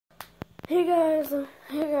Hey guys, I'm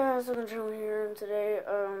Joe here, and today,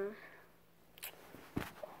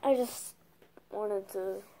 I just wanted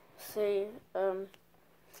to say,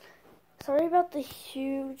 sorry about the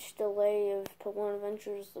huge delay of Pokemon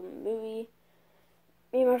Adventures, the movie.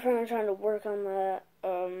 Me and my friend are trying to work on that.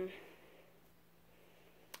 We're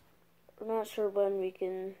not sure when we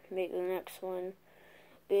can make the next one,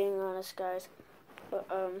 being honest, guys. But,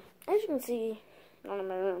 as you can see, not in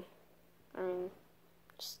my room. I mean,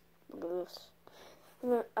 just look at this.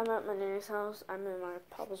 I'm at my nanny's house. I'm in my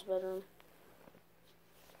papa's bedroom.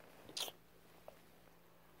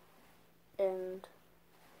 And,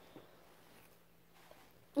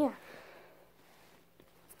 yeah.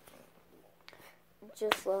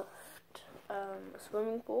 Just left a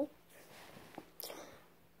swimming pool.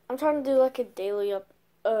 I'm trying to do like a daily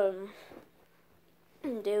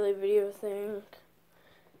daily video thing.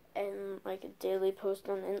 And like a daily post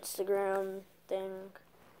on Instagram thing.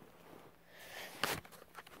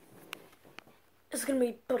 It's gonna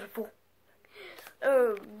be beautiful.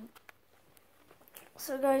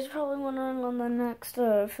 So guys, you're probably wondering when the next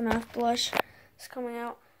FNAF blush is coming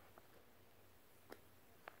out.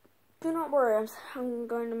 Do not worry, I'm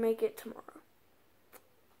going to make it tomorrow.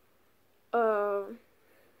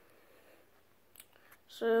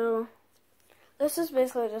 So this is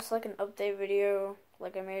basically just like an update video,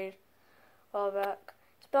 like I made a while back.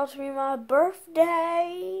 It's about to be my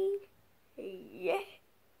birthday. Yeah.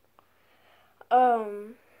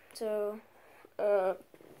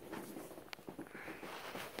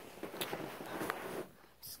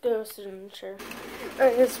 Let's go sit in the chair.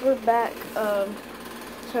 Alright guys, we're back.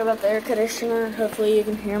 Sorry about the air conditioner. Hopefully you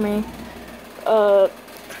can hear me. Hold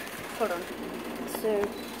on. So,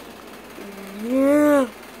 yeah.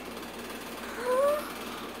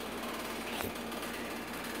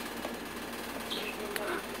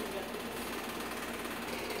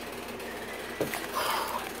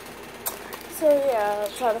 So yeah,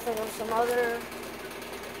 I'll try to think of some other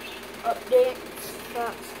updates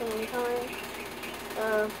that's going to be coming.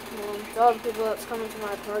 To all the people that's coming to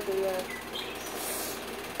my party,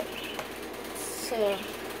 say,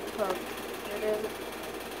 it is.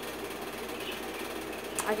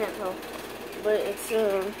 I can't tell, but it's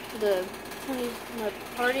my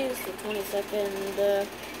party is the 22nd,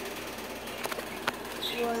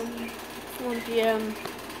 1 p.m.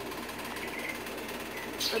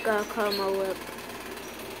 I gotta curl my lip.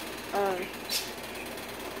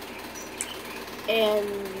 And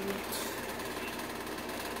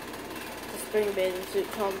the spring bathing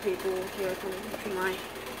suit to all the people who are coming to my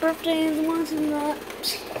birthday and wanting that.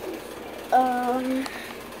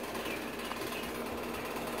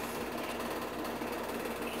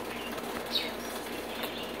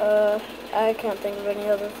 I can't think of any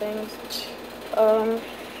other things.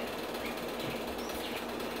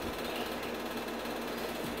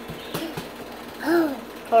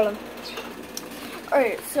 Hold on.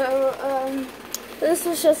 Alright, so, this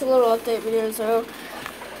was just a little update video, so,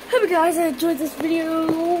 hope you guys enjoyed this video.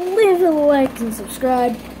 Leave a like and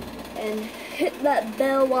subscribe, and hit that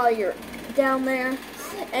bell while you're down there.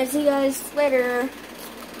 And see you guys later.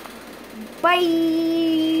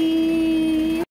 Bye!